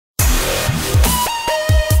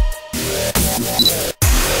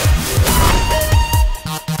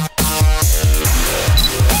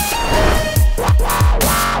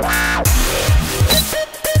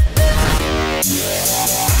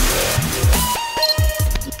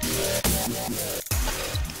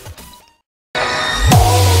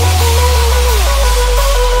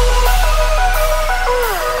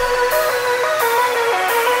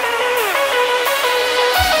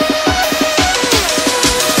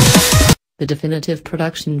The definitive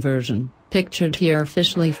production version, pictured here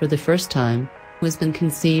officially for the first time, has been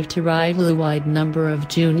conceived to rival a wide number of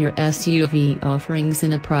junior SUV offerings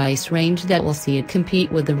in a price range that will see it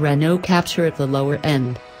compete with the Renault Captur at the lower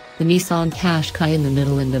end, the Nissan Qashqai in the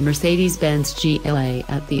middle and the Mercedes-Benz GLA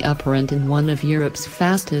at the upper end in one of Europe's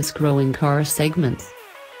fastest-growing car segments.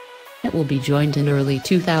 It will be joined in early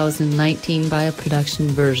 2019 by a production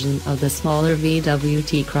version of the smaller VW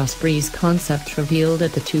T Cross concept revealed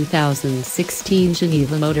at the 2016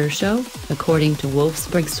 Geneva Motor Show, according to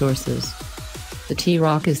Wolfsburg sources. The T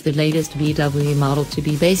Roc is the latest VW model to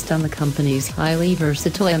be based on the company's highly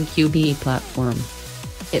versatile MQB platform.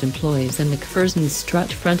 It employs a McPherson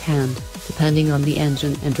strut front hand, depending on the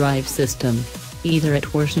engine and drive system, either a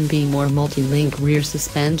torsion beam or multi-link rear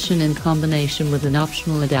suspension in combination with an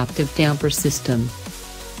optional adaptive damper system.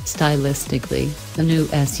 Stylistically, the new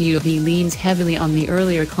SUV leans heavily on the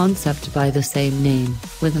earlier concept by the same name,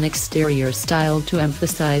 with an exterior styled to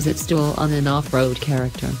emphasize its dual on- and off-road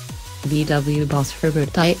character. VW boss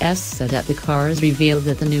Herbert Diess said at the car's reveal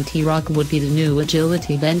that the new T Roc would be the new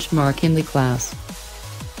agility benchmark in the class.